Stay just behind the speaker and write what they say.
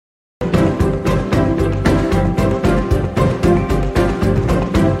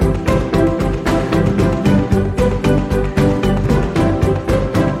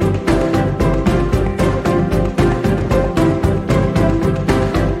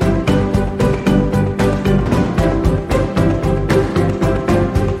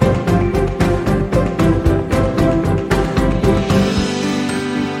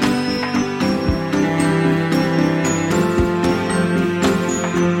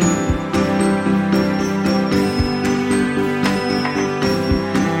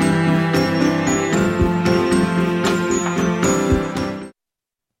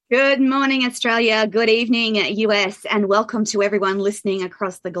morning, Australia. Good evening, US, and welcome to everyone listening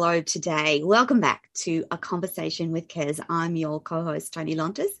across the globe today. Welcome back to A Conversation with Kez. I'm your co-host, Toni,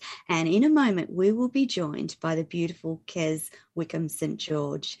 and in a moment, we will be joined by the beautiful Kez Wickham St.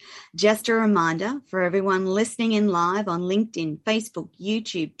 George. Just a reminder for everyone listening in live on LinkedIn, Facebook,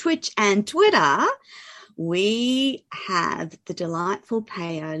 YouTube, Twitch, and Twitter, we have the delightful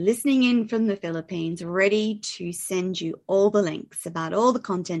Payo listening in from the Philippines, ready to send you all the links about all the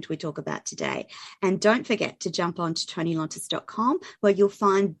content we talk about today. And don't forget to jump on to tonilontis.com, where you'll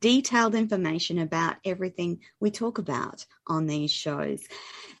find detailed information about everything we talk about on these shows.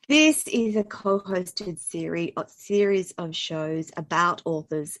 This is a co-hosted series of shows about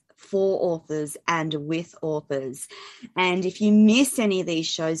authors, for authors, and with authors. And if you miss any of these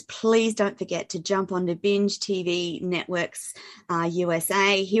shows, please don't forget to jump onto Binge TV Networks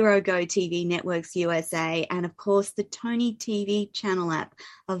USA, Hero Go TV Networks USA, and of course the Toni TV channel app,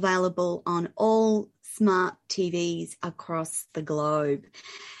 available on all smart TVs across the globe.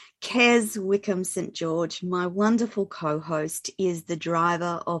 Kez Wickham St. George, my wonderful co-host, is the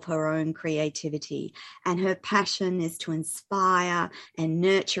driver of her own creativity, and her passion is to inspire and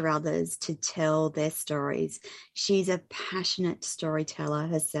nurture others to tell their stories. She's a passionate storyteller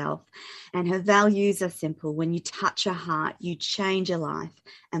herself, and her values are simple. When you touch a heart, you change a life,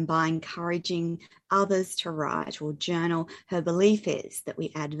 and by encouraging others to write or journal, her belief is that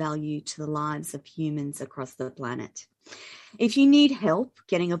we add value to the lives of humans across the planet. If you need help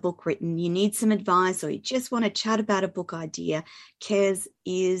getting a book written, you need some advice, or you just want to chat about a book idea, Kez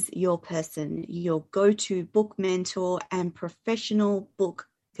is your person, your go-to book mentor and professional book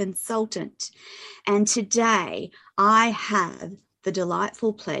consultant. And today I have the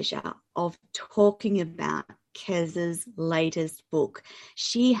delightful pleasure of talking about Kez's latest book.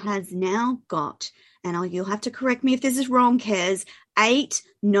 She has now got, and you'll have to correct me if this is wrong, Kez, 8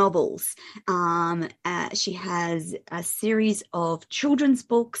 novels. She has a series of children's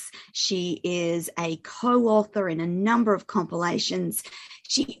books. She is a co-author in a number of compilations.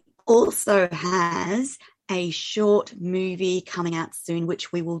 She also has a short movie coming out soon,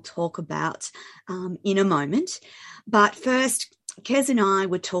 which we will talk about in a moment. But first, Kez and I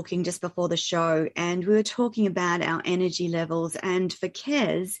were talking just before the show, and we were talking about our energy levels. And for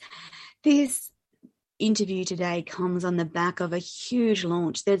Kez, this interview today comes on the back of a huge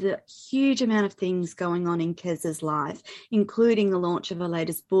launch. There's a huge amount of things going on in Kez's life, including the launch of her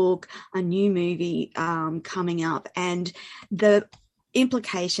latest book, a new movie coming up, and the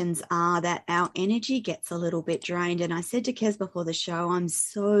implications are that our energy gets a little bit drained. And I said to Kez before the show, I'm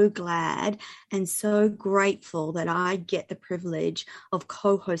so glad and so grateful that I get the privilege of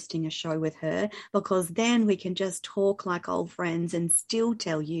co-hosting a show with her, because then we can just talk like old friends and still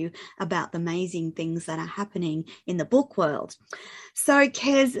tell you about the amazing things that are happening in the book world. So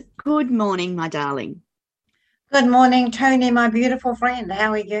Kez, good morning, my darling. Good morning, Toni, my beautiful friend.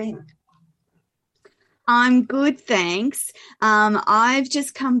 How are you doing? I'm good, thanks. I've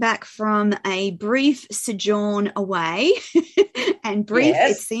just come back from a brief sojourn away, and brief,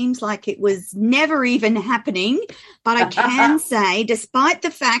 Yes. It seems like it was never even happening, but I can say, despite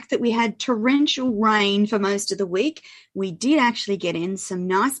the fact that we had torrential rain for most of the week, we did actually get in some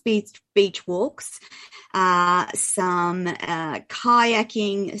nice beach walks, some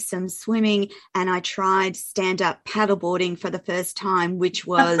kayaking, some swimming, and I tried stand-up paddleboarding for the first time, which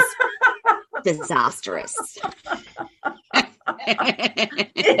was disastrous.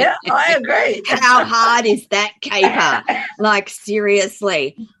 Yeah, I agree. How hard is that caper? Like,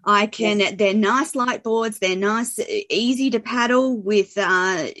 seriously, they're nice light boards. They're nice, easy to paddle with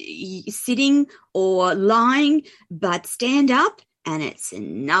sitting or lying, but stand up, and it's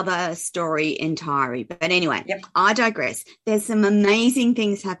another story entirely. But anyway, Yep. I digress. There's some amazing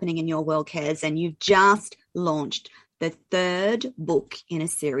things happening in your world, Kez, and you've just launched the 3rd book in a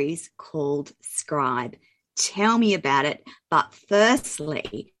series called SCRIBE. Tell me about it. But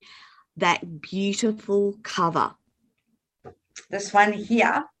firstly, that beautiful cover. This one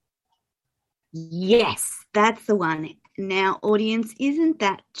here. Yes, that's the one. Now, audience, isn't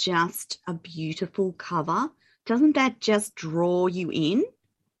that just a beautiful cover? Doesn't that just draw you in?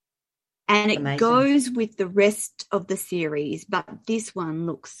 And it Amazing. goes with the rest of the series, but this one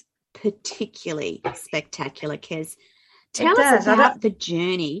looks particularly spectacular, Kez. Tell us about the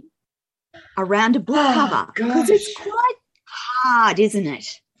journey around a book cover, because it's quite hard, isn't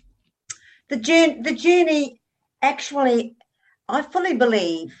it? The journey, actually, I fully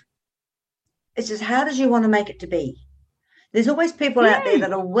believe it's as hard as you want to make it to be. There's always people out there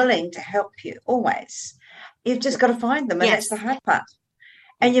that are willing to help you, always. You've just got to find them, and Yes. that's the hard part.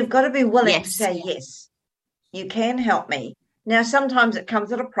 And you've got to be willing to Yes. say, yes, you can help me, Now, sometimes it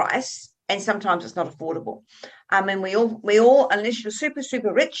comes at a price, and sometimes it's not affordable. I mean, we all, unless you're super,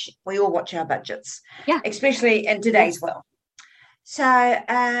 super rich, we all watch our budgets, especially in today's world. So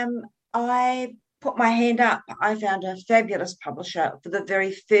I put my hand up. I found a fabulous publisher for the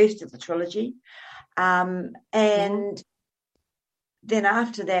very first of the trilogy. And then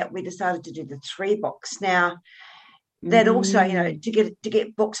after that, we decided to do the 3 books. Now, that also, to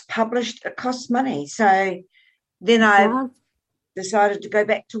get books published, it costs money. So then I decided to go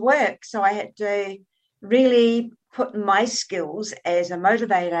back to work. So I had to really put my skills as a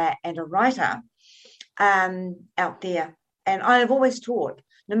motivator and a writer out there. And I have always taught,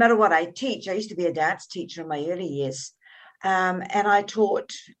 no matter what I teach. I used to be a dance teacher in my early years. And I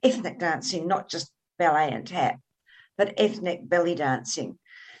taught ethnic dancing, not just ballet and tap, but ethnic belly dancing.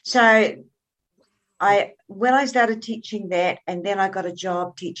 So when I started teaching that, and then I got a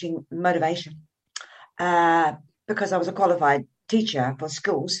job teaching motivation because I was a qualified teacher for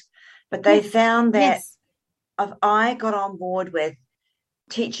schools, but they found that if I got on board with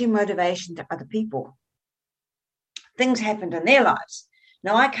teaching motivation to other people, things happened in their lives.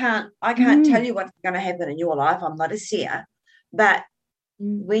 Now, I can't tell you what's going to happen in your life. I'm not a seer, but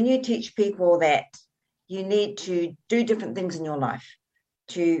when you teach people that you need to do different things in your life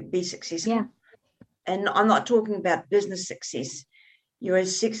to be successful, and I'm not talking about business success. You're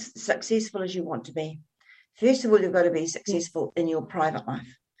as successful as you want to be. First of all, you've got to be successful in your private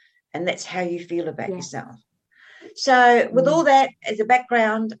life, and that's how you feel about yourself. So with all that as a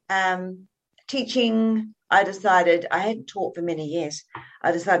background, teaching, I decided, I hadn't taught for many years.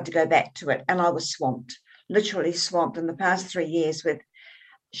 I decided to go back to it, and I was swamped, literally swamped in the past 3 years with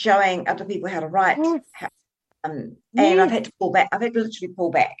showing other people how to write. And I've had to pull back. I've had to literally pull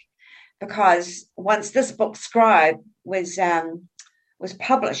back, because once this book, SCRIBE, was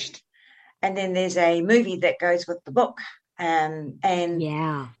published, and then there's a movie that goes with the book, and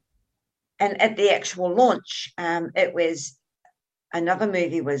at the actual launch, it was another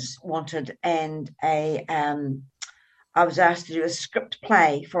movie was wanted, and I was asked to do a script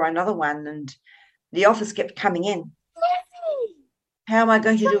play for another one, and the offers kept coming in. How am I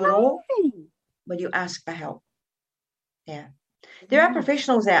going to do it all? Well, you ask for help. There are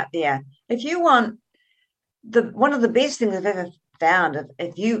professionals out there. If you want, one of the best things I've ever found,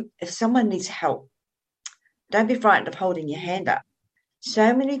 if someone needs help, don't be frightened of holding your hand up.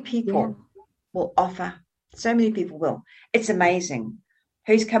 So many people will offer. So many people will. It's amazing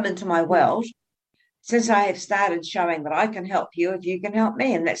who's come into my world since I have started showing that I can help you if you can help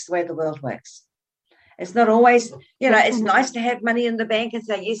me, and that's the way the world works. It's not always, it's nice to have money in the bank and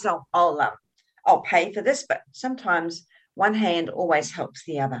say, yes, I'll pay for this, but sometimes one hand always helps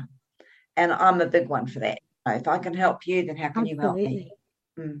the other, and I'm a big one for that. If I can help you, then how can you help me?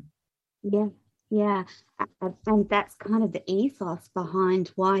 Yeah. And that's kind of the ethos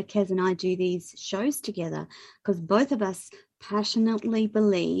behind why Kez and I do these shows together, because both of us passionately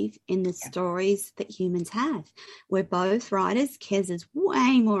believe in the stories that humans have. We're both writers. Kez is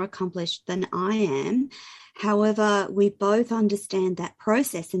way more accomplished than I am. However, we both understand that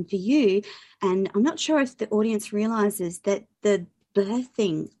process. And for you, and I'm not sure if the audience realizes that the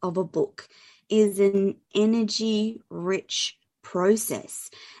birthing of a book is an energy-rich process.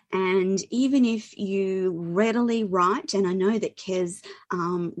 And even if you readily write, and I know that Kez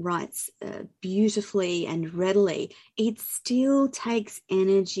writes beautifully and readily, it still takes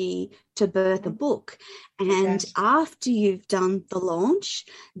energy to birth a book. And after you've done the launch,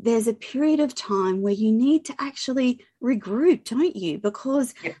 there's a period of time where you need to actually regroup, don't you?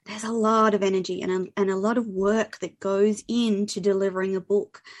 Because there's a lot of energy and a lot of work that goes into delivering a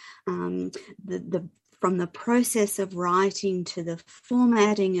book. From the process of writing to the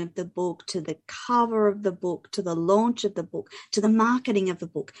formatting of the book, to the cover of the book, to the launch of the book, to the marketing of the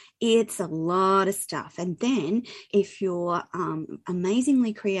book, it's a lot of stuff. And then if you're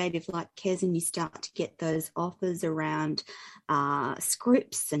amazingly creative like Kez, and you start to get those offers around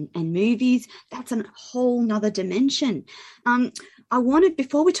scripts and movies, that's a whole nother dimension. I wanted,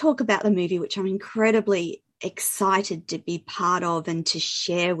 before we talk about the movie, which I'm incredibly excited to be part of and to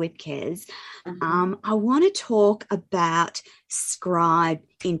share with Kez, I want to talk about SCRIBE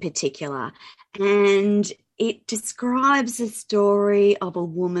in particular. And it describes the story of a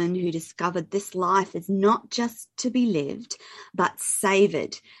woman who discovered this life is not just to be lived, but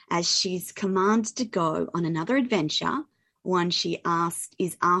savoured, as she's commanded to go on another adventure, one she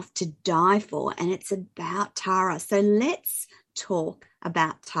is asked to die for. And it's about Tara. So let's talk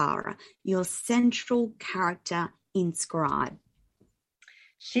about Tara, your central character in SCRIBE.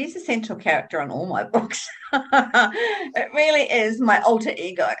 She's a central character on all my books. It really is my alter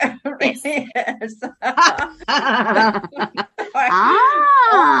ego. It really is. Oh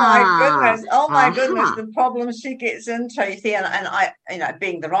my goodness, the problems she gets into. See, and I,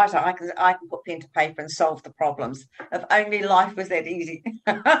 being the writer, I can put pen to paper and solve the problems. If only life was that easy.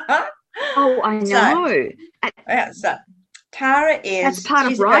 Oh, I know. So Tara That's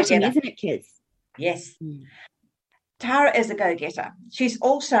part of writing, isn't it, Kez? Yes. Tara is a go-getter. She's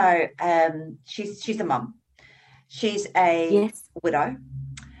also she's a mum. She's a widow.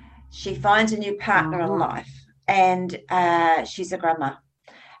 She finds a new partner in life, and she's a grandma,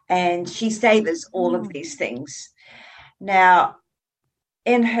 and she savours all of these things. Now,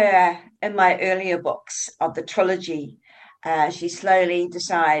 in my earlier books of the trilogy, she slowly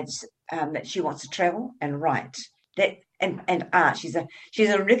decides that she wants to travel and write and art. She's a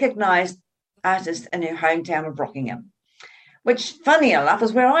recognised artist in her hometown of Rockingham, which, funny enough,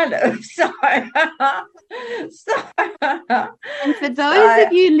 is where I live. And for those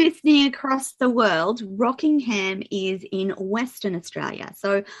of you listening across the world, Rockingham is in Western Australia.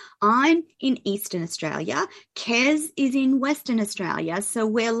 So I'm in Eastern Australia. Kez is in Western Australia. So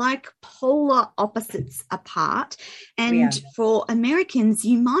we're like polar opposites apart. And for Americans,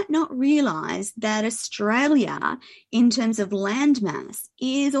 you might not realise that Australia, in terms of landmass,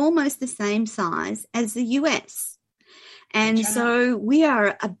 is almost the same size as the US. And so we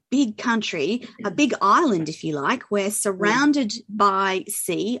are a big country, a big island, if you like. We're surrounded by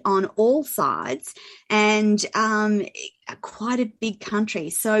sea on all sides and quite a big country.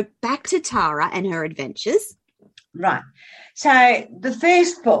 So back to Tara and her adventures. Right. So the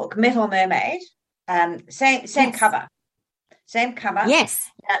first book, Metal Mermaid, same cover. Same cover. Yes.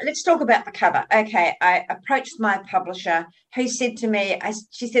 Now, let's talk about the cover. Okay, I approached my publisher who said to me,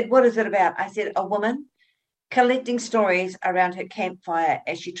 she said, "What is it about?" I said, "A woman collecting stories around her campfire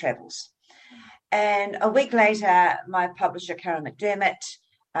as she travels." And a week later, my publisher, Karen McDermott,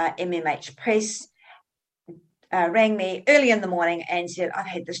 MMH Press, rang me early in the morning and said, "I've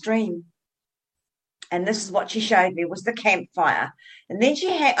had this dream." And this is what she showed me, was the campfire. And then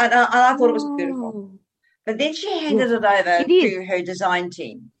and I thought it was beautiful. But then she handed it over to her design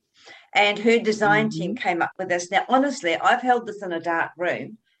team. And her design team came up with this. Now, honestly, I've held this in a dark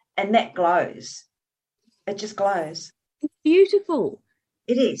room and that glows. It just glows. It's beautiful.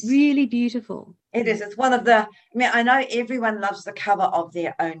 It is. Really beautiful. It is. It's one of the, I know everyone loves the cover of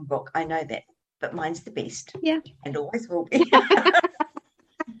their own book. I know that. But mine's the best. Yeah. And always will be.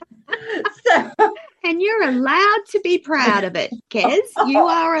 And you're allowed to be proud of it, Kez. You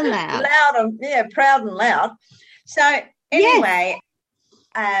are allowed. Proud and loud. So anyway,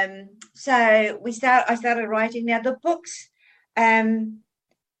 so I started writing. Now the books had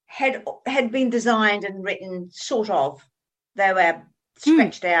been designed and written sort of. They were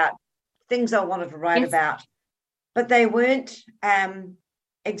scratched out, things I wanted to write about, but they weren't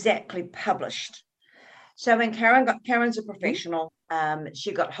exactly published. So when Karen's a professional,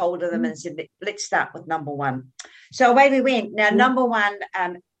 she got hold of them and said, "Let's start with number one." So away we went. Now, number one,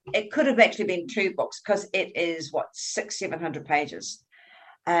 it could have actually been 2 books because it is 600-700 pages,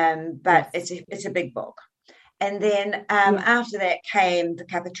 but it's a big book. And then after that came The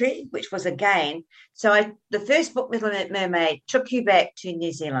Kappa Tree, which was again. So the first book, Little Mermaid, took you back to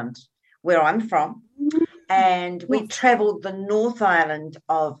New Zealand, where I'm from. And we travelled the North Island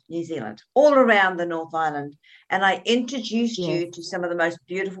of New Zealand, all around the North Island. And I introduced you to some of the most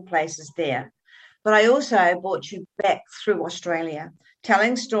beautiful places there. But I also brought you back through Australia,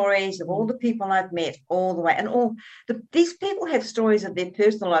 telling stories of all the people I've met all the way. And these people have stories of their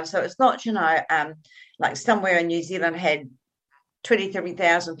personal lives. So it's not, like somewhere in New Zealand had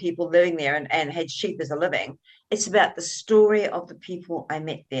 23,000 people living there and had sheep as a living. It's about the story of the people I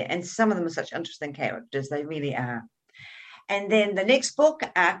met there. And some of them are such interesting characters. They really are. And then the next book,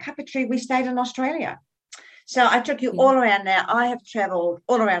 Kappa Tree, we stayed in Australia. So I took you all around. Now, I have travelled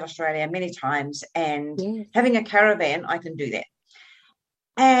all around Australia many times, and having a caravan, I can do that.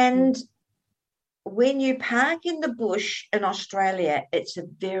 And when you park in the bush in Australia, it's a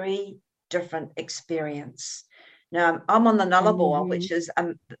very different experience. Now, I'm on the Nullarbor, which is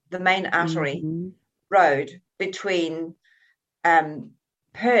the main artery road between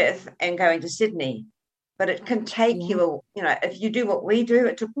Perth and going to Sydney. But it can take you, if you do what we do,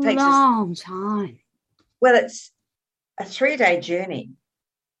 takes a long time. Well, it's a 3-day journey.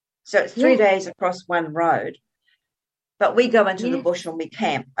 So it's 3 days across one road. But we go into the bush and we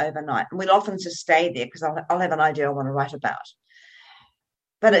camp overnight. And we'll often just stay there because I'll have an idea I want to write about.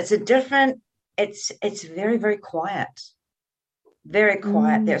 But it's it's very, very quiet. Very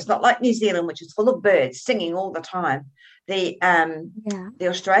quiet there. It's not like New Zealand, which is full of birds singing all the time. The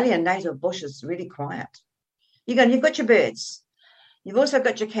Australian native bush is really quiet. You've got your birds. You've also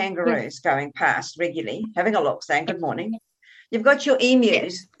got your kangaroos going past regularly, having a look, saying good morning. You've got your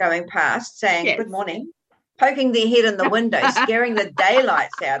emus going past saying, good morning, poking their head in the window, scaring the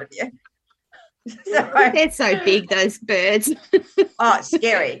daylights out of you. They're so big, those birds.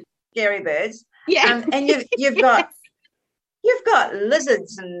 Scary birds. Yeah. And you've got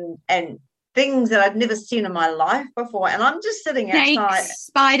lizards and things that I've never seen in my life before. And I'm just sitting outside. Snakes,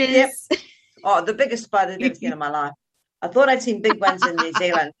 spiders. Yep. Oh, the biggest spider I've ever seen in my life. I thought I'd seen big ones in New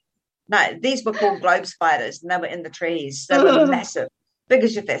Zealand. No, these were called globe spiders, and they were in the trees. They were massive, big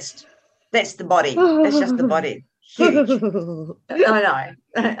as your fist. That's the body. That's just the body. Huge. I know.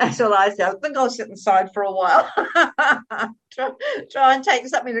 That's all I said. I think I'll sit inside for a while. try and take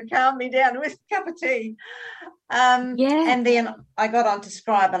something to calm me down with a cup of tea. And then I got on to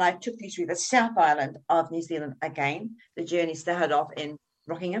SCRIBE, and I took you through the South Island of New Zealand again. The journey started off in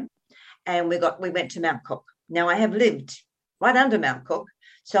Rockingham, and we went to Mount Cook. Now, I have lived right under Mount Cook,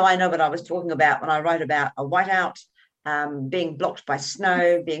 so I know what I was talking about when I wrote about a whiteout, being blocked by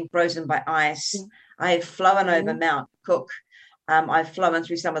snow, being frozen by ice. I have flown over Mount Cook. I've flown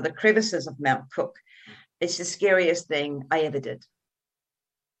through some of the crevices of Mount Cook. It's the scariest thing I ever did.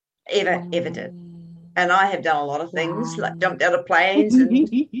 Ever did. And I have done a lot of things, like jumped out of planes and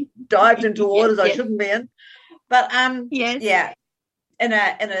dived into waters I shouldn't be in. But in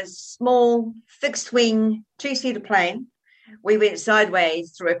a small fixed wing 2-seater plane, we went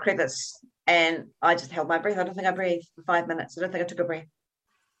sideways through a crevice, and I just held my breath. I don't think I breathed for 5 minutes. I don't think I took a breath.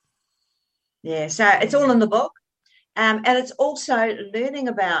 Yeah, so it's all in the book. And it's also learning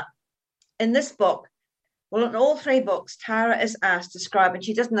about, in this book, well, in all 3 books, Tara is asked to scribe, and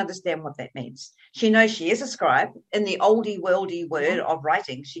she doesn't understand what that means. She knows she is a scribe. In the oldie worldy word of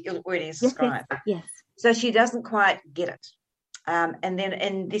writing, she already is a scribe. Yes. So she doesn't quite get it. And then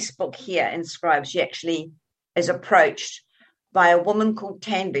in this book here, in SCRIBE, she actually is approached by a woman called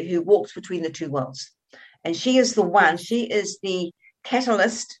Tanby, who walks between the 2 worlds. And she is the one, she is the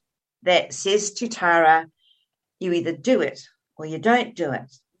catalyst that says to Tara, you either do it or you don't do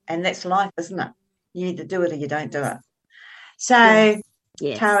it. And that's life, isn't it? You either do it or you don't do it. So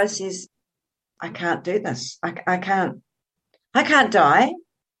Tara says, I can't do this. I can't die.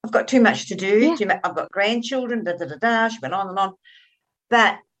 I've got too much to do. I've got grandchildren, She went on and on.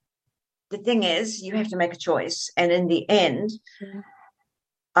 But the thing is, you have to make a choice. And in the end,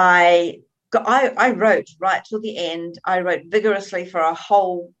 I wrote right till the end. I wrote vigorously for a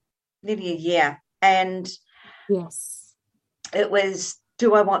whole nearly a year. And it was,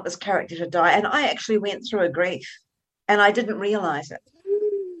 do I want this character to die? And I actually went through a grief, and I didn't realize it.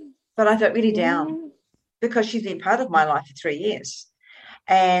 But I felt really down because she's been part of my life for 3 years.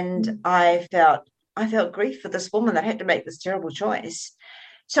 And I felt grief for this woman that had to make this terrible choice.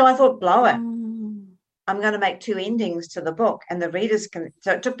 So I thought, blow it. I'm going to make 2 endings to the book, and the readers can,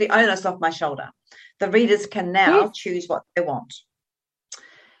 so it took the onus off my shoulder. The readers can now choose what they want.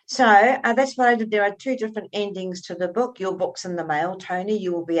 So that's what I did. There are 2 different endings to the book. Your book's in the mail, Toni.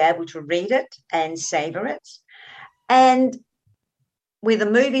 You will be able to read it and savor it. And where the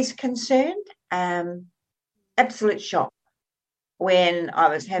movie's concerned, absolute shock when I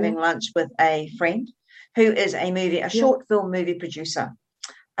was having lunch with a friend who is a short film movie producer.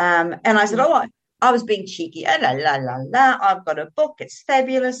 And I said, I was being cheeky. Oh, la, la, la, la. I've got a book. It's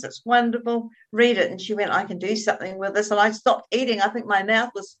fabulous. It's wonderful. Read it. And she went, I can do something with this. And I stopped eating. I think my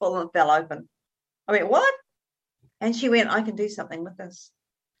mouth was full and fell open. I went, what? And she went, I can do something with this.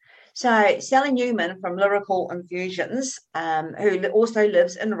 So Sally Newman from Lyrical Infusions, who also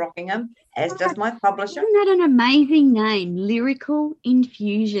lives in Rockingham, as does my publisher. Isn't that an amazing name, Lyrical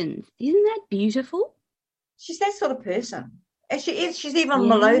Infusions? Isn't that beautiful? She's that sort of person. And she is. She's even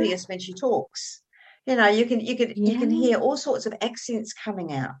melodious when she talks. You know, you can hear all sorts of accents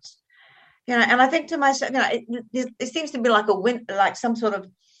coming out. You know, and I think to myself, it seems to be like some sort of.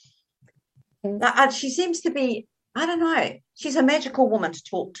 She seems to be. I don't know. She's a magical woman to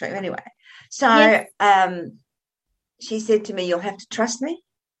talk to, anyway. So she said to me, "You'll have to trust me.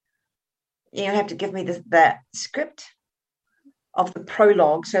 You'll have to give me the script of the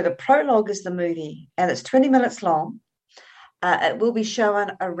prologue." So the prologue is the movie, and it's 20 minutes long. It will be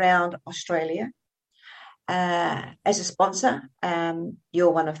shown around Australia. As a sponsor,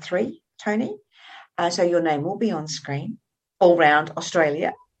 you're one of 3, Toni. So your name will be on screen all around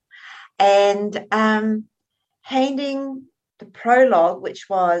Australia. And handing the prologue, which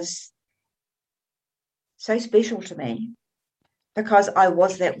was so special to me because I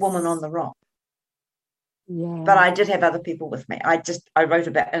was that woman on the rock. Yeah. But I did have other people with me. I wrote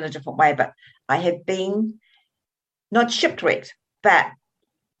about it in a different way, but I had been not shipwrecked, but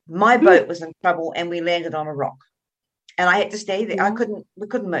my boat was in trouble and we landed on a rock. And I had to stay there. We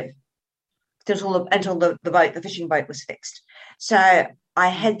couldn't move until the fishing boat was fixed. So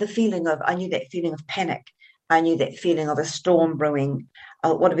I knew that feeling of panic. I knew that feeling of a storm brewing.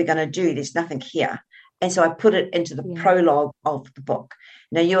 Oh, what are we going to do? There's nothing here. And so I put it into the prologue of the book.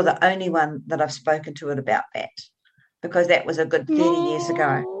 Now, you're the only one that I've spoken to it about that, because that was a good 30 years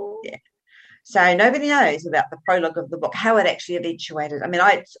ago. Yeah. So nobody knows about the prologue of the book, how it actually eventuated. I mean,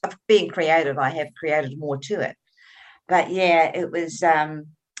 being creative, I have created more to it. But yeah, it was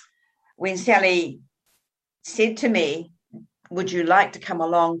when Sally said to me, would you like to come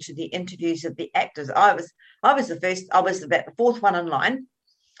along to the interviews of the actors? I was about the fourth one in line.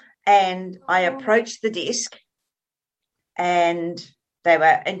 And I approached the desk and they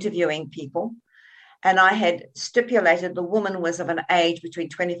were interviewing people. And I had stipulated the woman was of an age between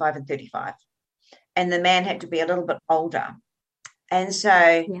 25 and 35. And the man had to be a little bit older. And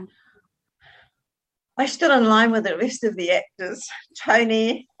so I stood in line with the rest of the actors,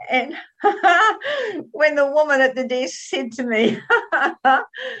 Toni, and when the woman at the desk said to me,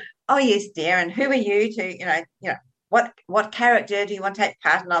 oh, yes, dear, and who are you to, what character do you want to take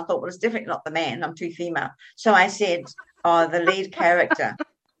part in? I thought, well, it's definitely not the man. I'm too female. So I said, oh, the lead character.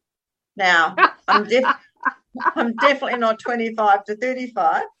 Now, I'm definitely not 25 to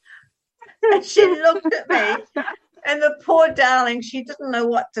 35. And she looked at me, and the poor darling, she didn't know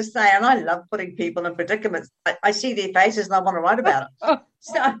what to say. And I love putting people in predicaments. I see their faces and I want to write about it.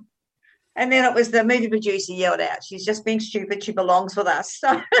 So, and then it was the movie producer yelled out, she's just being stupid. She belongs with us.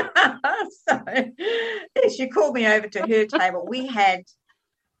 So she called me over to her table. We had,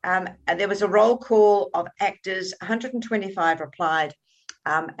 there was a roll call of actors, 125 replied.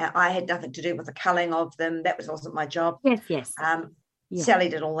 I had nothing to do with the culling of them. That wasn't my job. Yes. Sally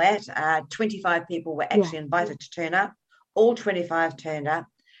did all that. 25 people were actually invited to turn up. All 25 turned up.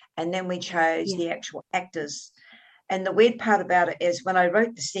 And then we chose the actual actors. And the weird part about it is when I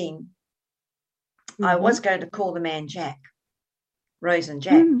wrote the scene, I was going to call the man Jack, Rose and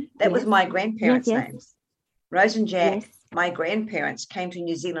Jack. That was my grandparents' names. Rose and Jack, my grandparents came to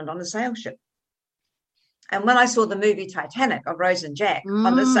New Zealand on a sail ship. And when I saw the movie Titanic of Rose and Jack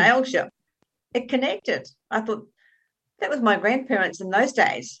on the sail ship, it connected. I thought, that was my grandparents in those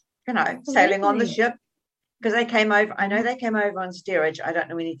days, sailing on the ship, because they came over. I know they came over on steerage. I don't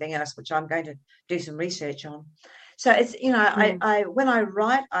know anything else, which I'm going to do some research on. So it's, I when I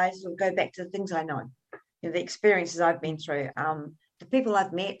write, I sort of go back to the things I know, the experiences I've been through, the people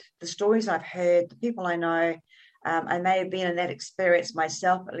I've met, the stories I've heard, the people I know. I may have been in that experience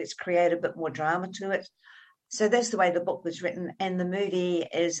myself, but let's create a bit more drama to it. So that's the way the book was written, and the movie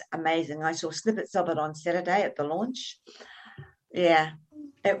is amazing. I saw snippets of it on Saturday at the launch. Yeah,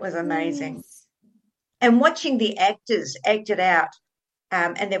 it was amazing. Yes. And watching the actors act it out,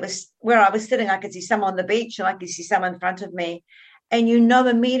 and there was, where I was sitting, I could see some on the beach and I could see some in front of me, and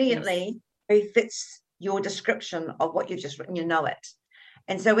immediately who fits your description of what you've just written, it.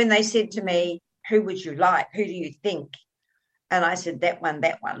 And so when they said to me, who would you like? Who do you think? And I said, that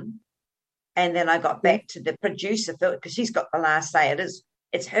one. And then I got back to the producer, because she's got the last say.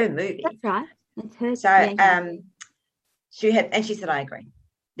 It's her movie. That's right. It's her. So she said, I agree.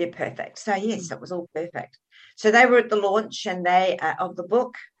 They're perfect. So yes, it was all perfect. So they were at the launch of the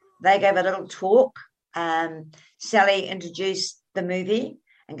book. They gave a little talk. Sally introduced the movie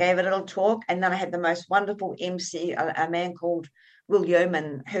and gave a little talk. And then I had the most wonderful MC, a man called Will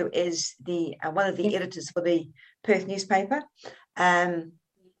Yeoman, who is one of the editors for the Perth newspaper.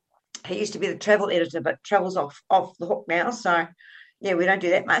 He used to be the travel editor, but travel's off the hook now. So, yeah, we don't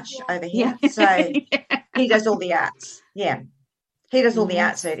do that much over here. Yeah. So he does all the arts. Yeah, he does all the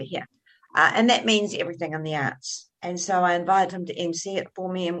arts over here. And that means everything in the arts. And so I invited him to MC it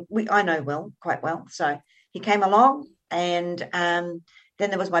for me. And I know Will quite well. So he came along. And then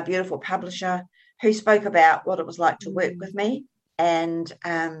there was my beautiful publisher who spoke about what it was like to work with me. And,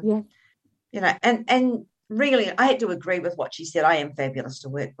 and really, I had to agree with what she said. I am fabulous to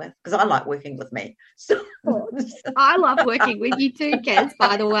work with because I like working with me. So I love working with you too, Kez,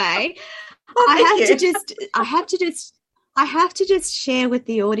 by the way. I have to just share with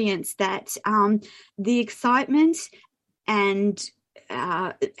the audience that the excitement and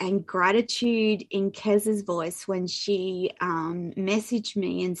gratitude in Kez's voice when she messaged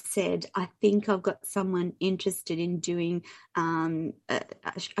me and said, I think I've got someone interested in doing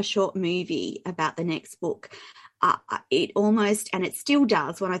a short movie about the next book. It almost, and it still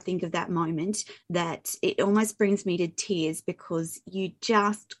does when I think of that moment, that it almost brings me to tears because you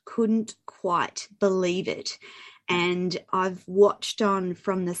just couldn't quite believe it. And I've watched on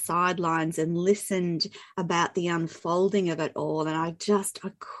from the sidelines and listened about the unfolding of it all. And I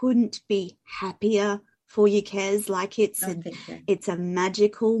couldn't be happier for you, Kez. Like it's a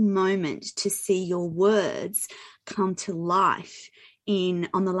magical moment to see your words come to life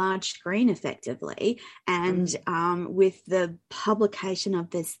on the large screen effectively. And with the publication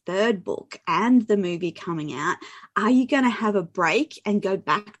of this third book and the movie coming out, are you going to have a break and go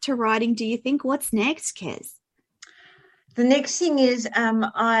back to writing, do you think? What's next, Kez? The next thing is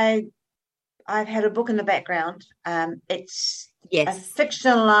I've had a book in the background. It's a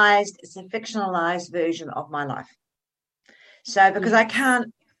fictionalized version of my life. So because I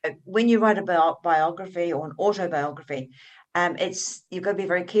can't, when you write a biography or an autobiography, you've got to be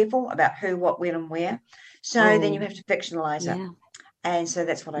very careful about who, what, when, and where. So then you have to fictionalize it, and so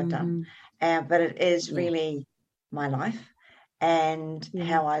that's what I've done. But it is really my life and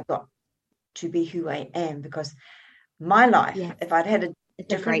how I got to be who I am. Because my life, if I'd had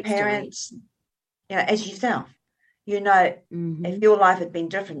different parents, as yourself, if your life had been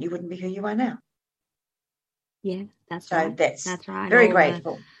different, you wouldn't be who you are now. Yeah, that's right. That's right. Very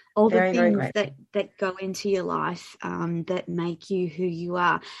grateful. All the things that go into your life that make you who you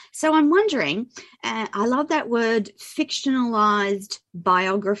are. So I'm wondering, I love that word, fictionalized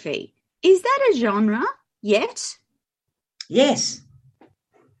biography. Is that a genre yet? Yes.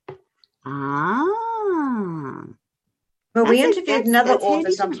 Well, we interviewed another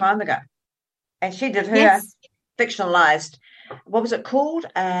author some time ago, and she did her fictionalized. What was it called?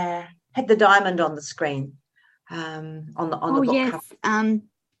 Had the diamond on the screen, on the book cover.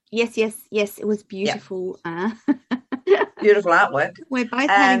 Yes. It was beautiful. Yeah. Beautiful artwork. We're both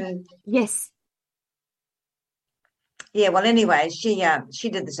having. Yes. Yeah. Well, anyway, she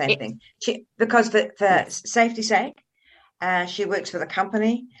did the same thing. Because for safety's sake, she works for the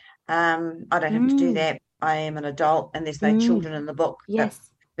company. I don't have to do that. I am an adult, and there's no children in the book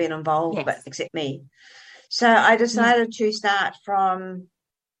that's been involved, but except me. So I decided to start from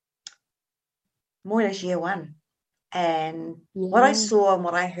more or less year one. And what I saw and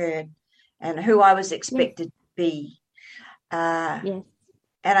what I heard and who I was expected to be. And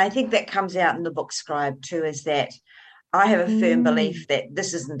I think that comes out in the book Scribe too, is that I have a firm belief that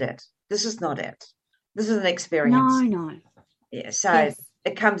this isn't it. This is not it. This is an experience. No. Yeah, so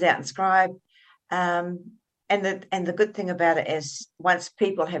it comes out in Scribe. And the good thing about it is once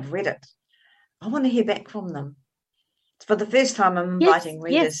people have read it, I want to hear back from them. For the first time, I'm inviting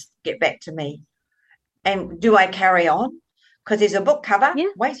readers to get back to me. And do I carry on? Because there's a book cover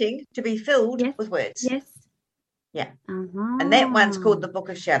waiting to be filled with words. Yes. Yeah. And that one's called The Book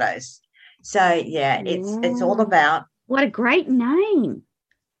of Shadows. So, it's all about... What a great name.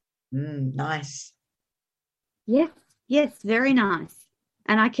 Nice. Yes, very nice.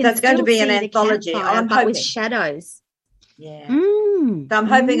 And I can so it's going to be an anthology. I'm hoping. With shadows. Yeah. So I'm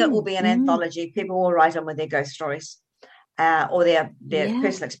hoping it will be an anthology. People will write on with their ghost stories or their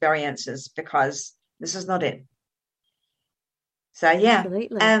personal experiences, because... this is not it. So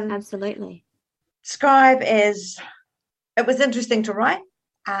absolutely. Scribe it was interesting to write,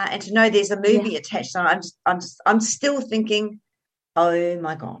 and to know there's a movie attached. So I'm still thinking, oh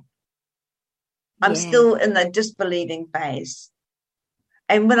my God, I'm still in the disbelieving phase.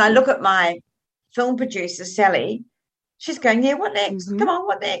 And when I look at my film producer Sally, she's going, "Yeah, what next? Come on,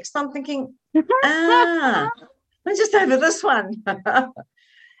 what next?" I'm thinking, I'm just over this one.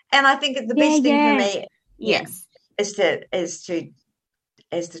 And I think the best thing for me, is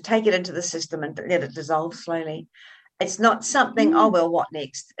to take it into the system and let it dissolve slowly. It's not something, what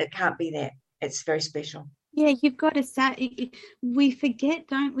next? It can't be that. It's very special. Yeah, you've got to say, we forget,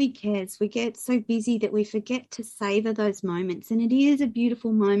 don't we, Kez? We get so busy that we forget to savor those moments. And it is a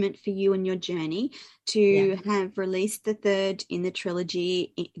beautiful moment for you and your journey to have released the third in the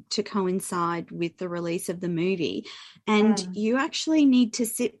trilogy to coincide with the release of the movie. And you actually need to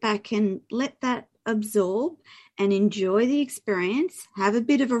sit back and let that absorb and enjoy the experience, have a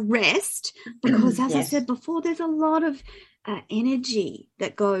bit of a rest, because as I said before, there's a lot of energy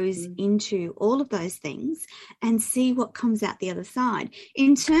that goes into all of those things, and see what comes out the other side.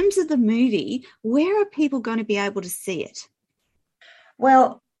 In terms of the movie, where are people going to be able to see it?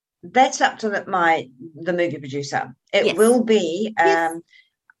 Well, that's up to the movie producer. It will be,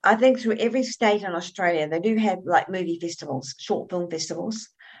 I think, through every state in Australia. They do have like movie festivals, short film festivals,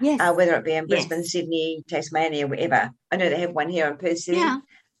 whether it be in Brisbane, Sydney, Tasmania, wherever. I know they have one here in Perth City.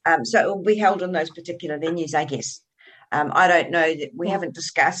 So it will be held in those particular venues, I guess. I don't know, that we haven't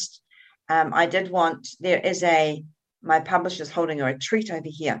discussed. I did want, my publisher's holding a retreat over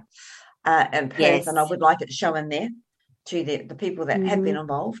here in Perth, and I would like it to show in there to the people that have been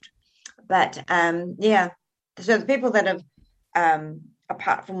involved. But so the people that have,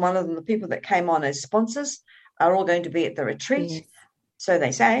 apart from one of them, the people that came on as sponsors are all going to be at the retreat. So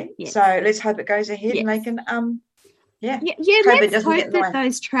they say. Yes. So let's hope it goes ahead and they can, COVID let's doesn't get hope in the way. that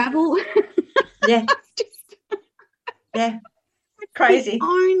those travel. Yeah. Yeah. Crazy. The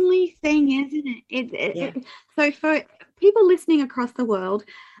only thing, isn't it? So for people listening across the world,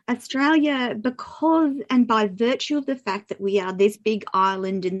 Australia, because and by virtue of the fact that we are this big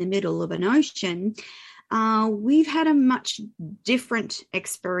island in the middle of an ocean, we've had a much different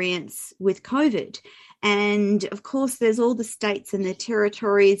experience with COVID. And of course, there's all the states and the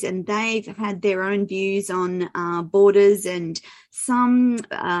territories, and they've had their own views on borders. And some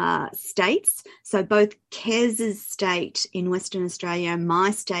states, so both Kez's state in Western Australia and my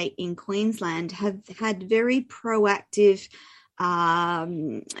state in Queensland, have had very proactive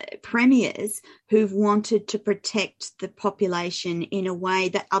premiers who've wanted to protect the population in a way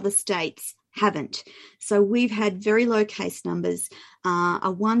that other states haven't. So we've had very low case numbers, a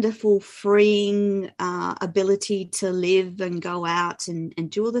wonderful freeing ability to live and go out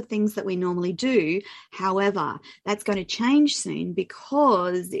and do all the things that we normally do. However, that's going to change soon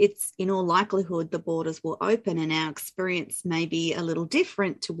because it's in all likelihood the borders will open and our experience may be a little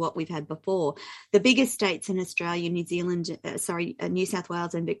different to what we've had before. The biggest states in Australia, New South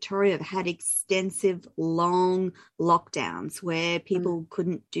Wales and Victoria have had extensive long lockdowns where people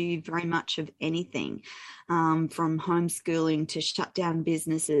couldn't do very much of anything, from homeschooling to shut down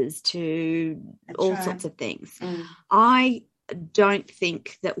businesses to sorts of things. I don't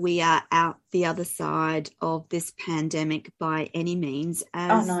think that we are out the other side of this pandemic by any means,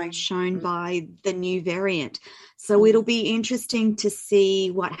 as shown by the new variant. So it'll be interesting to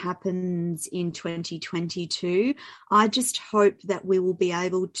see what happens in 2022. I just hope that we will be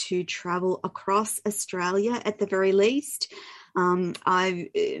able to travel across Australia at the very least.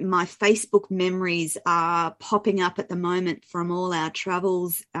 My Facebook memories are popping up at the moment from all our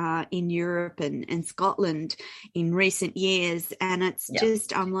travels in Europe and Scotland in recent years, and it's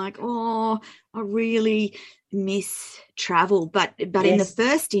just, I'm like, I really miss travel, but in the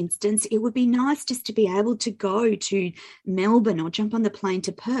first instance it would be nice just to be able to go to Melbourne or jump on the plane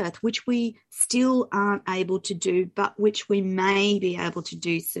to Perth, which we still aren't able to do, but which we may be able to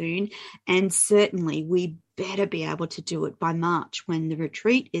do soon. And certainly we better be able to do it by March when the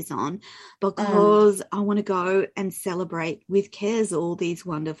retreat is on, because I want to go and celebrate with Kez all these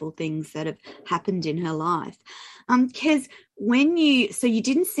wonderful things that have happened in her life. Kez, you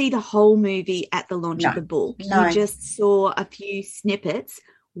didn't see the whole movie at the launch of the book. No. You just saw a few snippets.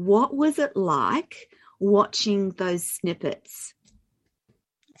 What was it like watching those snippets?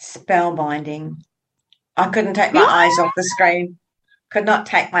 Spellbinding. I couldn't take my eyes off the screen. Could not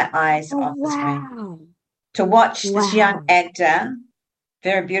take my eyes off the screen. To watch this young actor,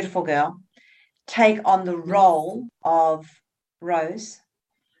 very beautiful girl, take on the role of Rose.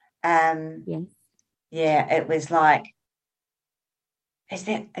 It was like, is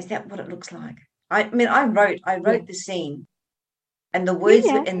that what it looks like? I mean, I wrote the scene, and the words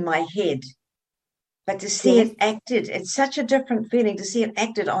were in my head, but to see it acted, it's such a different feeling to see it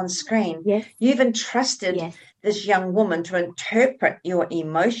acted on screen. Yes. You've entrusted this young woman to interpret your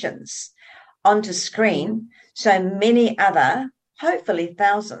emotions onto screen, so many other, hopefully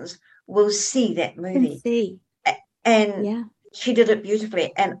thousands, will see that movie. And she did it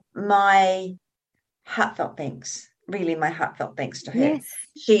beautifully. And my heartfelt thanks to her. Yes.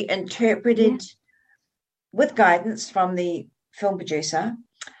 She interpreted with guidance from the film producer.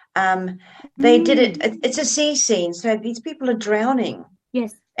 They did it. It's a sea scene, so these people are drowning.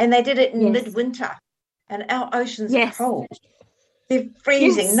 Yes. And they did it in midwinter, and our ocean's cold. They're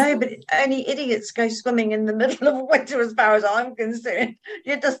freezing. Yes. Only idiots go swimming in the middle of winter, as far as I'm concerned.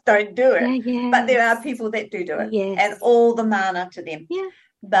 You just don't do it. But there are people that do it. Yes. And all the mana to them. Yeah.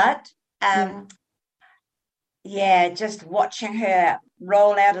 But, just watching her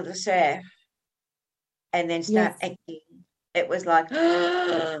roll out of the surf and then start acting, it was like,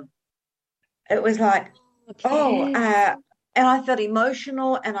 and I felt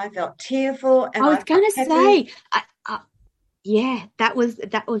emotional and I felt tearful. And I was going to say, that was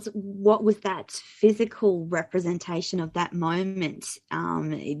what was that physical representation of that moment,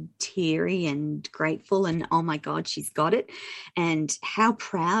 teary and grateful, and oh my God, she's got it. And how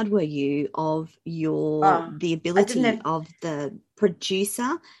proud were you of the ability of the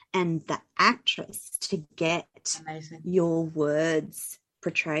producer and the actress to get your words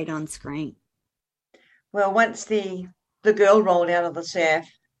portrayed on screen? Well, once the girl rolled out of the surf,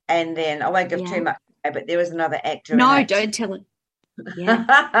 and then I won't give too much, but there was another actor. No, don't tell it.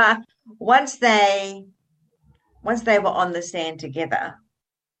 Yeah. Once they were on the sand together,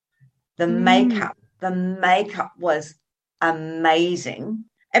 the makeup was amazing,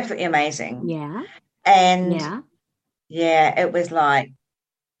 absolutely amazing. Yeah. And Yeah, it was like,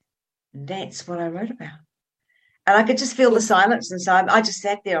 that's what I wrote about. And I could just feel the Yes. silence inside. I just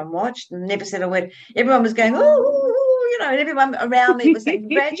sat there and watched and never said a word. Everyone was going, ooh, and everyone around me was saying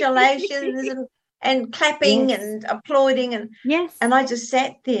congratulations and clapping Yes. and applauding. Yes. And I just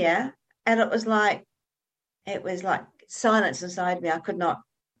sat there, and it was like silence inside me. I could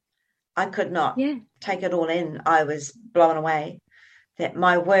not Yeah. take it all in. I was blown away that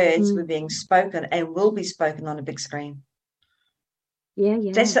my words were Mm. being spoken and will be spoken on a big screen. Yeah.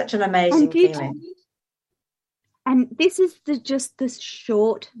 That's Yeah. such an And amazing did feeling. And this is just the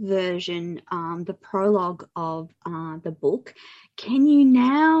short version, the prologue of the book.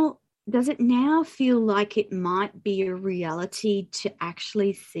 Does it now feel like it might be a reality to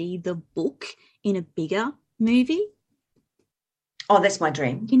actually see the book in a bigger movie? Oh, that's my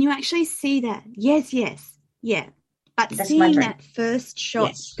dream. Can you actually see that? Yes, yes, yeah. But That's my seeing dream. that first shot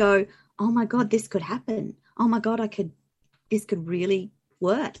Yes. go, oh my God, this could happen. Oh my God, this could really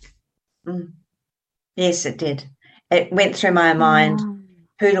work. Mm. Yes, it did. It went through my mind. Oh.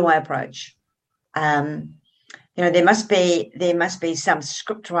 Who do I approach? There must be some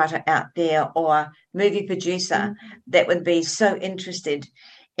scriptwriter out there or movie producer that would be so interested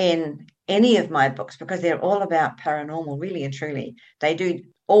in any of my books, because they're all about paranormal, really and truly. They do.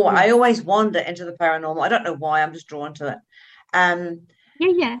 Oh, Yes. I always wander into the paranormal. I don't know why. I'm just drawn to it.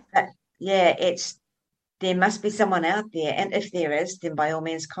 Yeah. But yeah, there must be someone out there, and if there is, then by all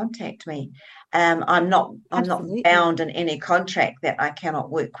means contact me. I'm not Absolutely. bound in any contract that I cannot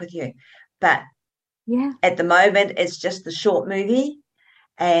work with you, but yeah, at the moment it's just the short movie,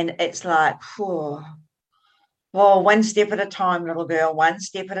 and it's like, one step at a time, little girl, one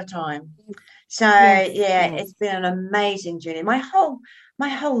step at a time. So yes, yeah, yes. it's been an amazing journey. My whole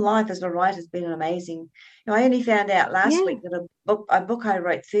life as a writer has been amazing. I only found out last week that a book I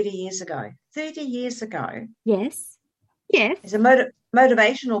wrote 30 years ago Yes. Yes. is a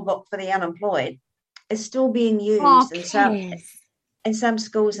motivational book for the unemployed, is still being Oh, used Kez. in some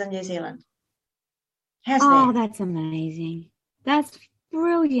schools in New Zealand. How's Oh, that? that's amazing. That's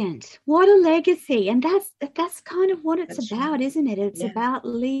brilliant. What a legacy. And that's kind of what it's That's about, right. isn't it? It's Yeah. about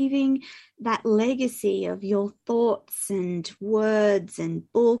leaving that legacy of your thoughts and words and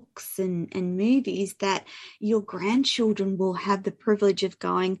books and movies that your grandchildren will have the privilege of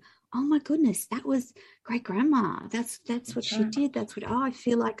going, oh my goodness, that was great grandma. That's what That's she right. did. That's what I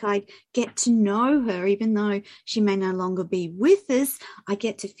feel like I get to know her, even though she may no longer be with us. I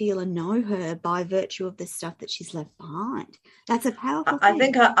get to feel and know her by virtue of the stuff that she's left behind. That's a powerful I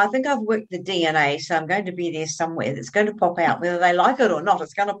think thing. I've worked the DNA, so I'm going to be there somewhere. That's going to pop out, whether they like it or not.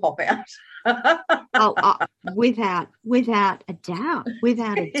 It's going to pop out. Oh, without a doubt,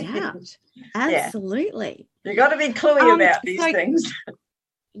 without a doubt, Yeah, absolutely. you got to be cluey about these So things.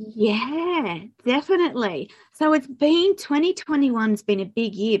 yeah, definitely. So it's been 2021's been a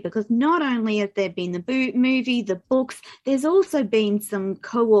big year because not only has there been the movie, the books, there's also been some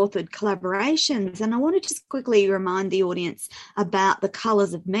co-authored collaborations. And I want to just quickly remind the audience about The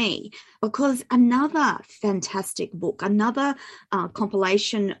Colours of Me, because another fantastic book, another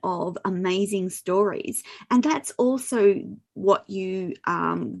compilation of amazing stories. And that's also what you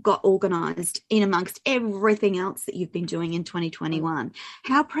got organised in amongst everything else that you've been doing in 2021.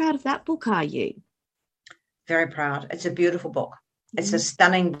 How proud of that book are you? Very proud. It's a beautiful book. It's a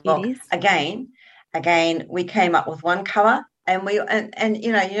stunning book. It is. Again, we came up with one cover, and when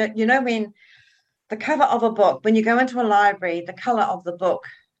the cover of a book, when you go into a library, the color of the book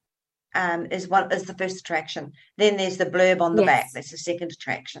is the first attraction. Then there's the blurb on the back. Yes. That's the second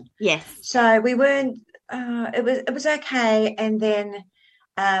attraction. Yes. So we weren't. It was okay, and then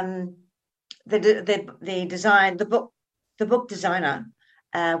the design, the book designer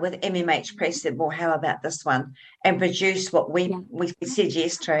with MMH Press said, well, how about this one? And produce what we said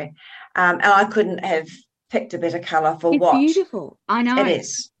yes to. And I couldn't have picked a better colour for it's what beautiful. I know. it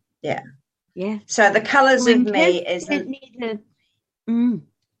is. Yeah. Yeah. So the colours of me Kez is...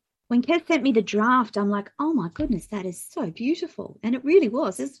 When Kez sent me the draft, I'm like, oh my goodness, that is so beautiful. And it really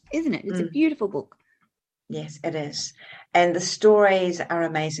was, isn't it? It's a beautiful book. Yes, it is. And the stories are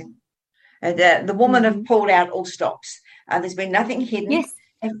amazing. The woman have pulled out all stops. There's been nothing hidden. Yes.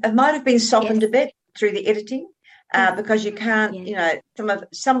 It might have been softened a bit through the editing because you can't,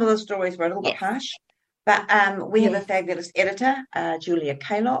 some of the stories were a little bit harsh. But we have a fabulous editor, Julia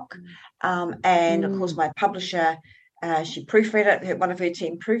Kaylock, and of course my publisher, she proofread it, one of her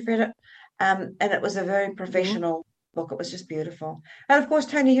team proofread it, and it was a very professional book. It was just beautiful. And of course,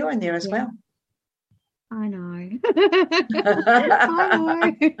 Toni, you're in there as well. I know. I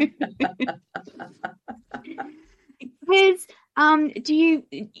know. Kez, Do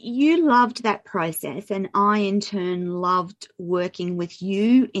you loved that process, and I in turn loved working with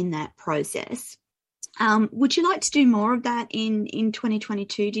you in that process. Would you like to do more of that in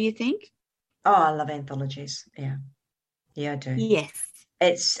 2022, do you think? Oh, I love anthologies. Yeah, I do. Yes.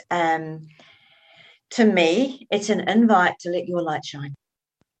 It's to me, it's an invite to let your light shine.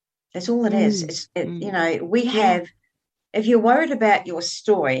 That's all it is. We Yeah. have, if you're worried about your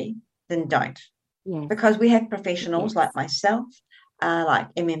story, then don't. Yes. Because we have professionals Yes. like myself, like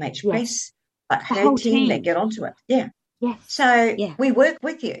MMH Yes. Press, like The her whole team that team. get onto it. Yeah. Yes. So Yeah. we work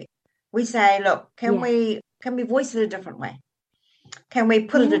with you. We say, look, can Yeah. we voice it a different way? Can we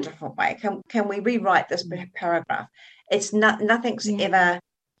put it a different way? Can we rewrite this paragraph? It's nothing's ever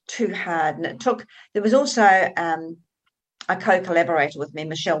too hard. And there was also a co-collaborator with me,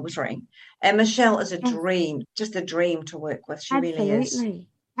 Michelle Wittering. And Michelle is a dream, just a dream to work with. She really is.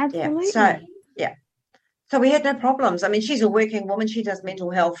 Absolutely. So we had no problems. I mean, she's a working woman. She does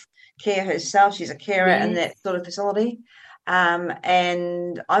mental health care herself. She's a carer in that sort of facility.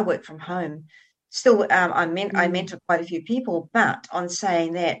 And I work from home. Still, I mentor quite a few people, but on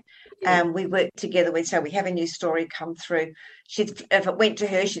saying that, we work together. We'd say we have a new story come through. If it went to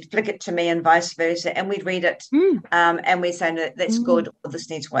her, she'd flick it to me and vice versa, and we'd read it. And we'd say, no, that's good, or this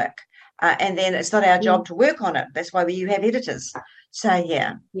needs work. And then it's not our job to work on it. That's why you have editors. So,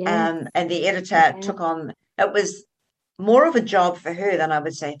 and the editor took on, it was more of a job for her than I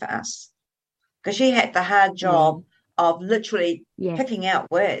would say for us, because she had the hard job of literally picking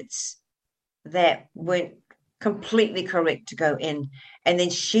out words that weren't completely correct to go in. And then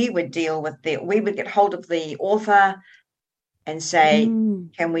she would deal with we would get hold of the author and say,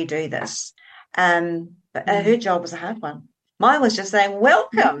 can we do this? But her job was a hard one. Mine was just saying,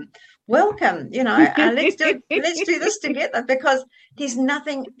 welcome, let's do this together, because there's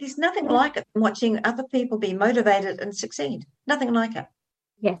nothing like it, watching other people be motivated and succeed. Nothing like it.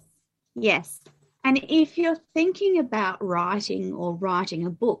 Yes. And if you're thinking about writing a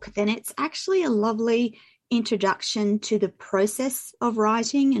book, then it's actually a lovely introduction to the process of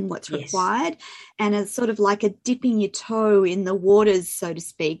writing and what's required, and it's sort of like a dipping your toe in the waters, so to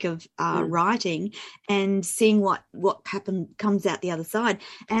speak, of writing, and seeing what comes out the other side.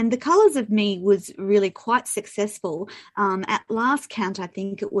 And The Colours of Me was really quite successful. At last count, I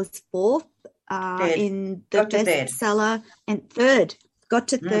think it was fourth in the bestseller, and third. Got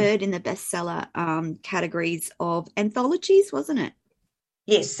to third in the bestseller categories of anthologies, wasn't it?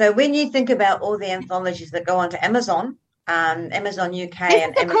 Yes. So when you think about all the anthologies that go onto Amazon, Amazon UK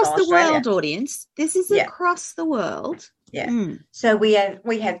and Amazon across the Australia, world, audience. This is across the world. So we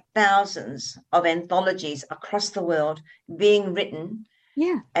have thousands of anthologies across the world being written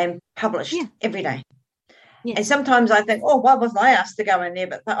and published every day. And sometimes I think, why wasn't I asked to go in there?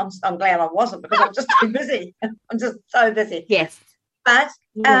 But I'm glad I wasn't, because I'm just too busy. I'm just so busy. Yes. But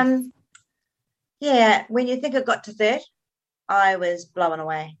when you think it got to third, I was blown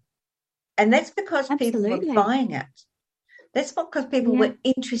away. And that's because people were buying it. That's because people were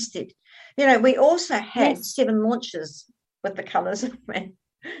interested. We also had 7 launches with The Colours of Me.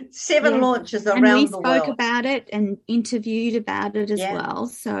 7 launches around the world. And we spoke about it and interviewed about it as well.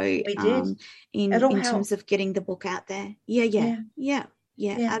 So we did. In terms of getting the book out there. Yeah,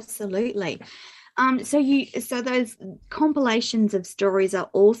 absolutely. So those compilations of stories are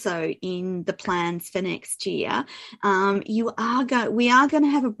also in the plans for next year. We are going to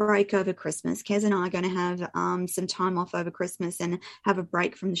have a break over Christmas. Kez and I are going to have some time off over Christmas and have a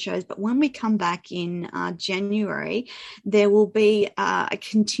break from the shows. But when we come back in January, there will be a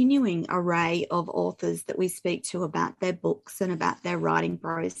continuing array of authors that we speak to about their books and about their writing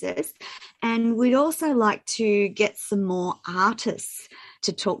process. And we'd also like to get some more artists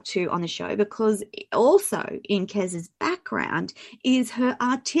to talk to on the show, because also in Kez's background is her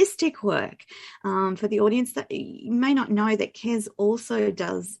artistic work. For the audience that you may not know, that Kez also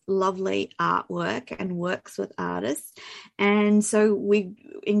does lovely artwork and works with artists. And so we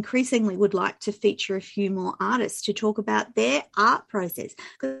increasingly would like to feature a few more artists to talk about their art process.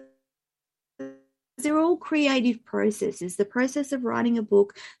 They're all creative processes. The process of writing a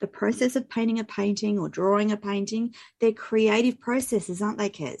book, the process of painting a painting or drawing a painting, they're creative processes, aren't they,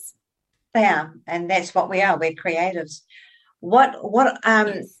 Kez? They are, and that's what we are. We're creatives. What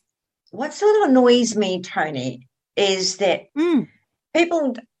sort of annoys me, Toni, is that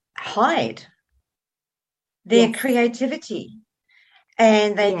people hide their creativity,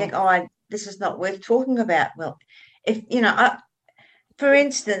 and they think, this is not worth talking about. Well, if for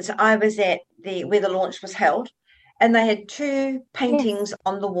instance, I was at where the launch was held, and they had 2 paintings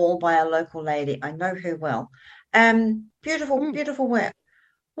on the wall by a local lady. I know her well. Beautiful, beautiful work.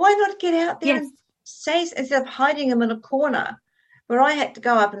 Why not get out there and say, instead of hiding them in a corner, where I had to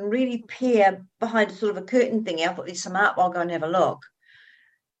go up and really peer behind sort of a curtain thing. I thought there's some art, I'll go and have a look.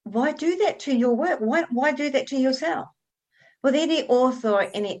 Why do that to your work? Why do that to yourself? With any author or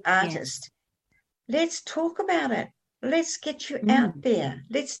any artist, let's talk about it. Let's get you out there.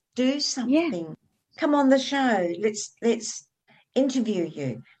 Let's do something. Come on the show. Let's interview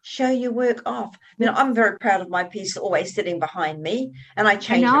you. Show your work off. I mean, I'm very proud of my piece always sitting behind me, and I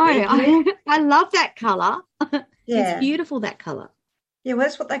change it regularly. I love that colour. Yeah. It's beautiful, that colour. Yeah, well,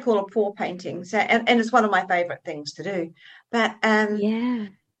 that's what they call a pour painting. So, and it's one of my favourite things to do. But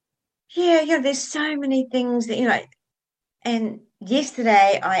there's so many things that, and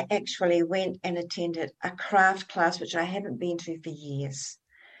yesterday I actually went and attended a craft class, which I haven't been to for years.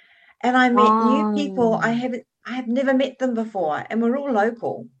 And I met new people. I have never met them before, and we're all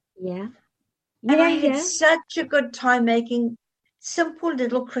local. Yeah. And I had such a good time making simple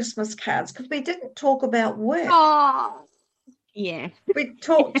little Christmas cards because we didn't talk about work. Oh, yeah. We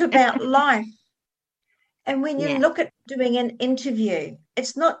talked about life. And when you look at doing an interview,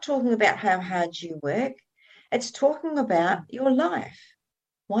 it's not talking about how hard you work. It's talking about your life.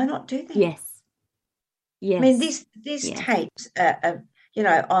 Why not do that? Yes. I mean, these tapes,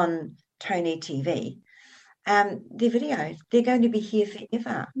 on Toni TV, they're videos. They're going to be here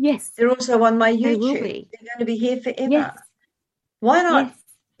forever. Yes. They're also on my YouTube. They will be. They're going to be here forever. Yes. Why not,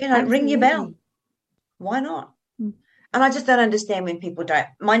 Absolutely. ring your bell? Why not? And I just don't understand when people don't.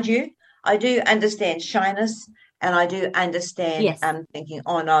 Mind you, I do understand shyness, and I do understand thinking,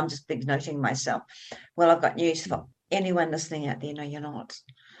 oh, no, I'm just big noting myself. Well, I've got news for anyone listening out there. No, you're not.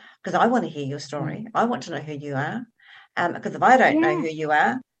 Because I want to hear your story. I want to know who you are. Because if I don't know who you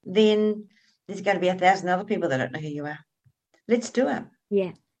are, then there's going to be 1,000 other people that don't know who you are. Let's do it.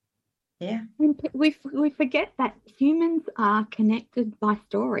 Yeah. Yeah. And we forget that humans are connected by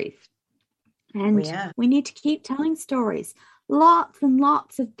stories. And we need to keep telling stories. Lots and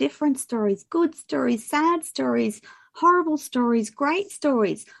lots of different stories, good stories, sad stories, horrible stories, great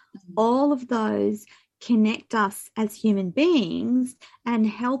stories. All of those connect us as human beings and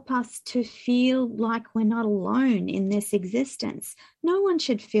help us to feel like we're not alone in this existence. No one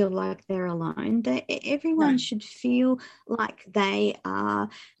should feel like they're alone. Everyone should feel like they are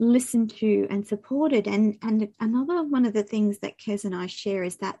listened to and supported. And another one of the things that Kez and I share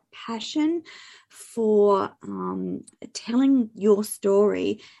is that passion for telling your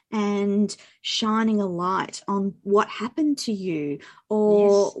story and shining a light on what happened to you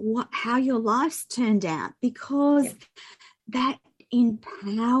or how your life's turned out, because that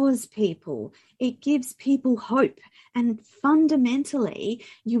empowers people. It gives people hope. And fundamentally,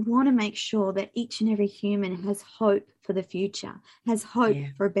 you want to make sure that each and every human has hope for the future, has hope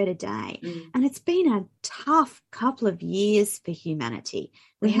for a better day. And it's been a tough couple of years for humanity.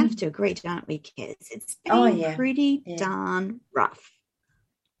 We have to agree, don't we, Kez? It's been pretty darn rough.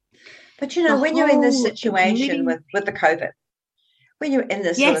 But, when you're in this situation with the COVID, when you're in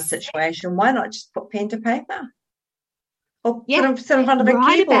this sort of situation, why not just put pen to paper? Or sit in front of a keyboard.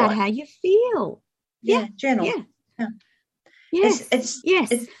 Write about how you feel. Journal. Yes.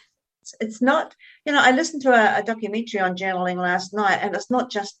 It's not, I listened to a documentary on journaling last night, and it's not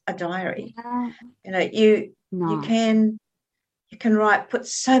just a diary. You can write, put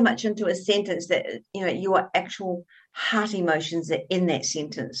so much into a sentence that, your actual heart emotions are in that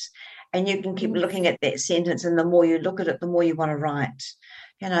sentence. And you can keep looking at that sentence, and the more you look at it, the more you want to write.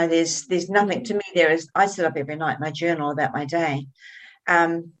 There's nothing to me. I sit up every night and I journal about my day.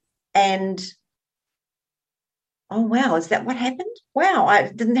 And oh, wow, is that what happened? Wow,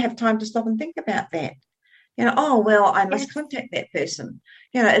 I didn't have time to stop and think about that. I must contact that person.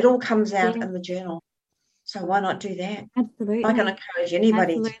 It all comes out in the journal. So why not do that? Absolutely. I can encourage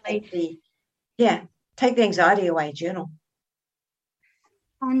anybody to take the anxiety away, journal.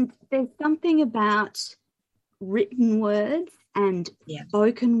 And there's something about written words and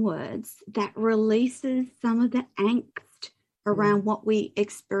spoken words that releases some of the angst around what we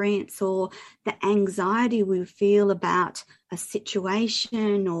experience or the anxiety we feel about a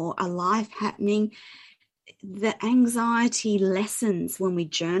situation or a life happening. The anxiety lessens when we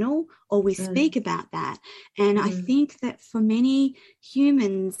journal or we speak about that. And I think that for many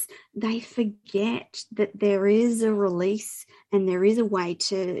humans, they forget that there is a release and there is a way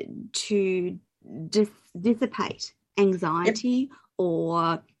to dissipate anxiety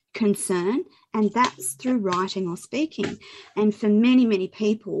or concern, and that's through writing or speaking. And for many, many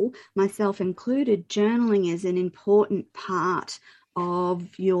people, myself included, journaling is an important part of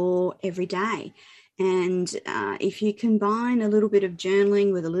your everyday. And if you combine a little bit of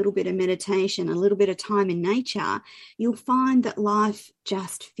journaling with a little bit of meditation, a little bit of time in nature, you'll find that life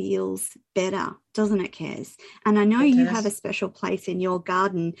just feels better, doesn't it, Kez? And I know you have a special place in your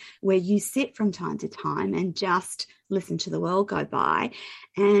garden where you sit from time to time and just listen to the world go by.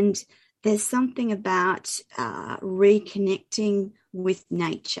 And there's something about reconnecting with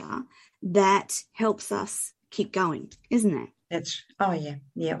nature that helps us keep going, isn't it?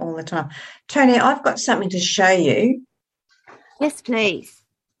 Yeah, all the time. Toni, I've got something to show you. Yes, please.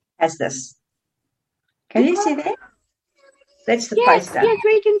 As this. Can you see that? That's the poster. Yes,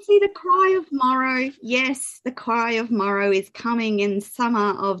 we can see the cry of Morrow. Yes, the cry of Morrow is coming in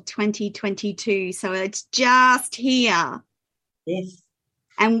summer of 2022. So it's just here. Yes.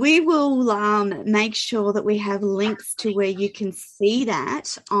 And we will make sure that we have links to where you can see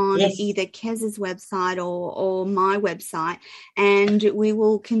that on either Kez's website or my website. And we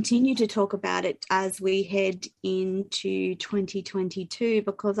will continue to talk about it as we head into 2022,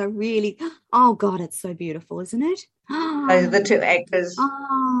 because oh, God, it's so beautiful, isn't it? Those are the two actors.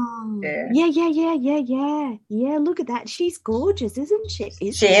 Oh, yeah. Yeah, look at that. She's gorgeous, isn't she?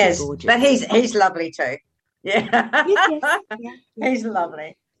 She is. Gorgeous? But he's lovely too. Yeah. Yes. He's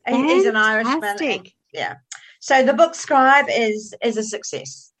lovely. He's an Irishman. Yeah. So the book Scribe is a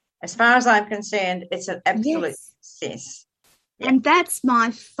success. As far as I'm concerned, it's an absolute success. Yeah. And that's my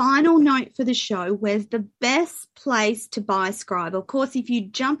final note for the show. Where's the best place to buy Scribe? Of course, if you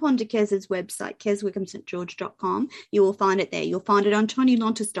jump onto Kez's website, kezwickhamstgeorge.com, you will find it there. You'll find it on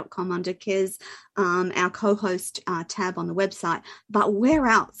tonylontis.com under Kez, our co-host tab on the website. But where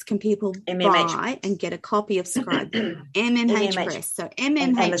else can people buy and get a copy of Scribe? MMH Press. So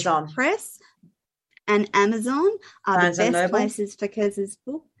MMH Press and Amazon are the best places for Kez's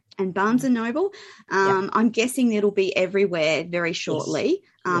book. And Barnes & Noble. I'm guessing it'll be everywhere very shortly,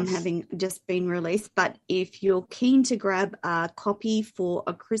 having just been released. But if you're keen to grab a copy for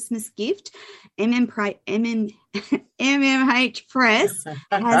a Christmas gift, MMH Press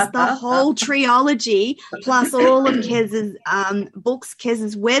has the whole trilogy, plus all of Kez's books.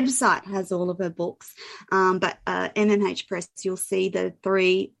 Kez's website has all of her books. But MMH Press, you'll see the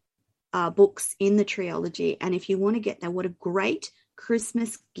 3 books in the trilogy. And if you want to get that, what a great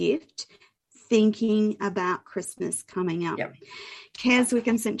Christmas gift, thinking about Christmas coming up. Kez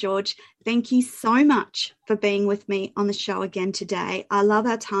Wickham St. George, thank you so much for being with me on the show again today. I love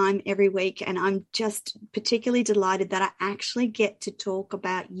our time every week, and I'm just particularly delighted that I actually get to talk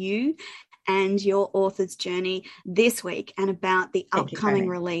about you and your author's journey this week, and about the upcoming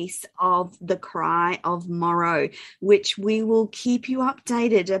release of The Cry of Morrow, which we will keep you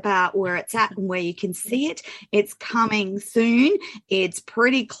updated about where it's at and where you can see it. It's coming soon. It's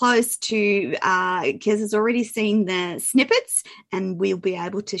pretty close to, Kez has already seen the snippets, and we'll be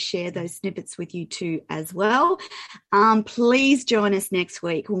able to share those snippets with you too as well. Please join us next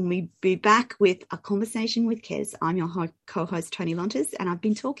week when we be back with a conversation with Kez. I'm your co-host, Toni Lontis, and I've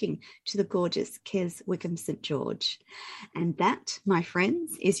been talking to the gorgeous Kez Wickham St. George. And that, my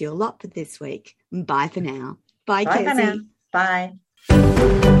friends, is your lot for this week. Bye for now. Bye, Kezzy. Bye.